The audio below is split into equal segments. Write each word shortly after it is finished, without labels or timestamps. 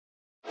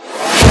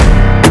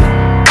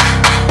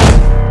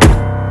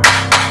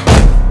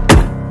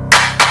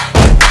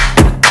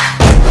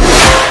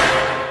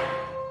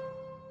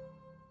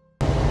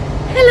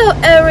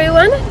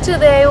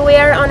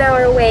on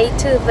our way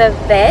to the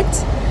vet.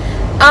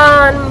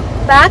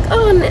 Back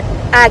on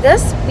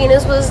August,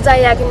 Venus was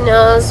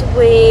diagnosed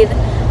with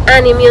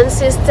an immune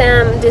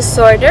system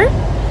disorder,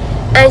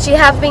 and she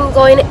have been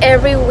going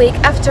every week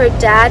after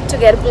that to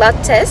get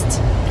blood tests.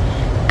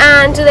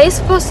 And today is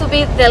supposed to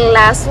be the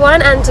last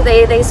one, and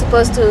today they're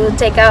supposed to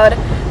take out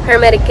her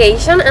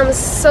medication. I'm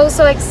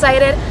so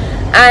excited.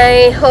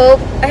 I hope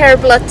her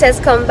blood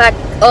tests come back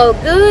all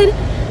good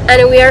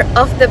and we are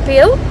off the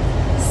pill.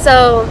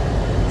 So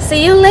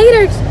see you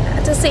later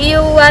to see you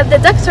what the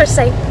doctor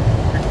say.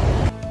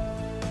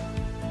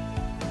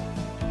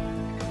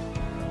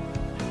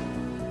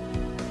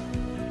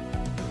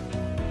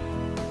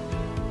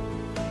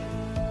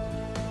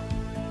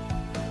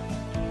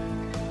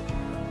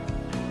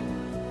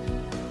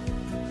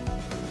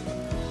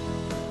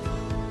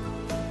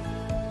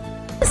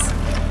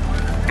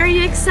 Are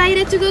you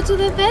excited to go to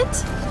the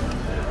vet?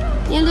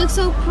 You look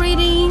so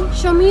pretty.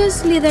 Show me your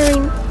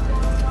slithering.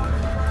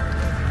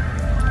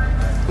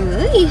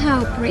 Ooh,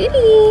 how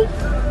pretty.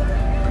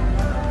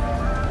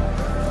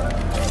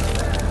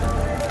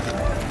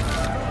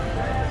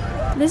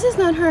 This is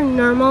not her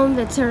normal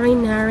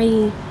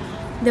veterinary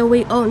that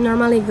we all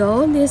normally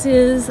go. This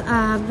is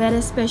a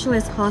veterinary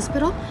specialist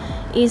hospital.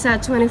 It's a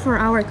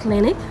 24-hour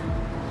clinic.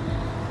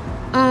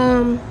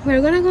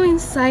 We're gonna go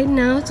inside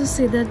now to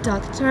see the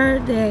doctor.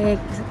 They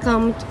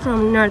come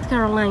from North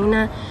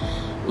Carolina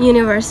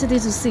University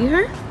to see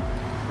her.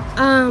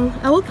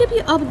 I will keep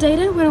you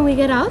updated when we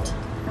get out.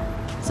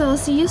 So I'll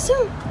see you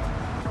soon.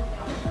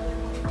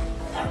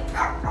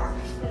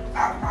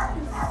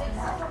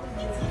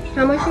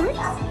 How much is it?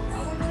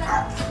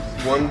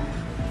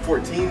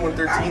 114,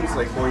 113. It's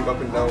like going up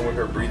and down with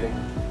her breathing.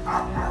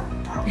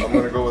 I'm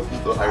gonna go with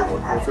the higher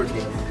one,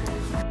 113.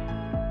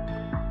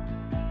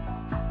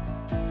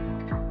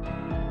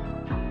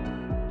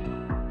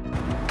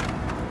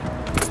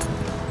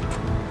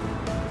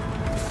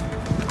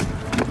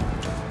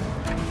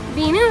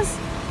 Venus,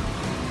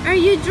 are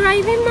you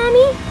driving,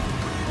 mommy?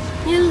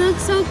 You look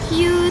so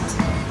cute.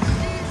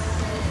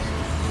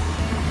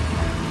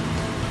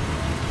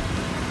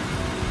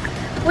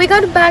 We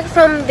got back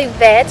from the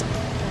vet.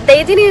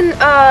 They didn't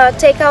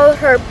take out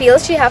her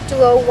pills. She have to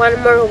go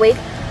 1 more week,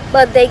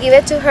 but they give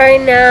it to her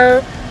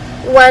now.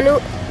 1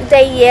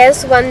 day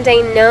yes, 1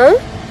 day no.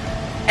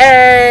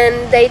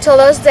 And they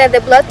told us that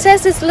the blood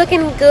test is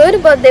looking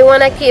good, but they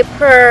want to keep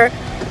her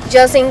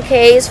just in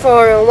case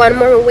for 1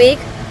 more week.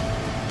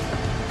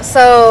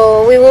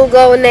 So we will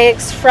go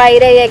next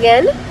Friday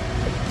again.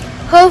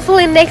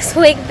 Hopefully next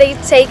week they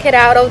take it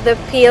out of the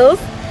pills.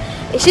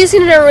 She's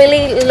in a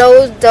really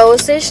low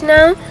dosage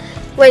now.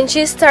 When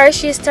she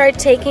starts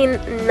taking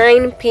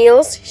 9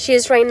 pills.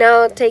 She's right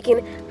now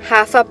taking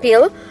half a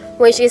pill,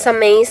 which is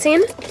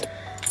amazing.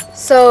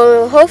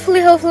 So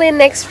hopefully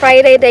next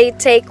Friday they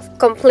take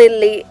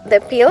completely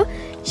the pill.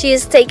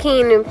 She's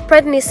taking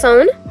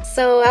prednisone.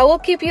 So I will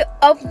keep you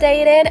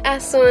updated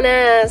as soon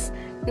as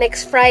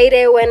next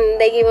Friday when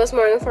they give us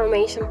more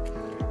information.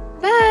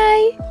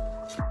 Bye!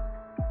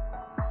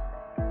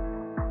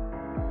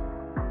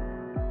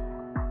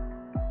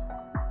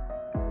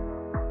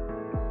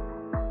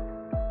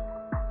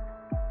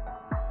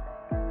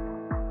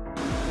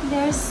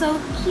 They're so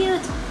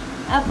cute.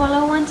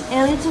 Apollo wants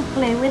Ellie to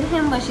play with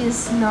him, but she's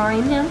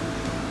snoring him.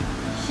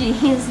 She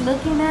is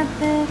looking at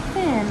the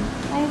fan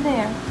right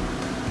there.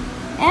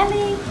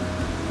 Ellie!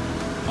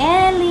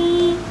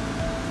 Ellie!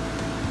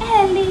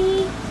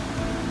 Ellie!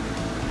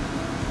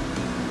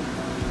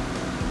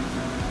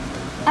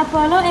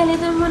 Apollo, Ellie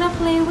don't wanna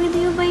play with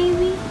you,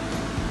 baby.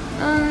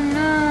 Oh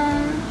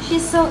no,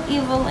 she's so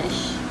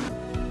evilish.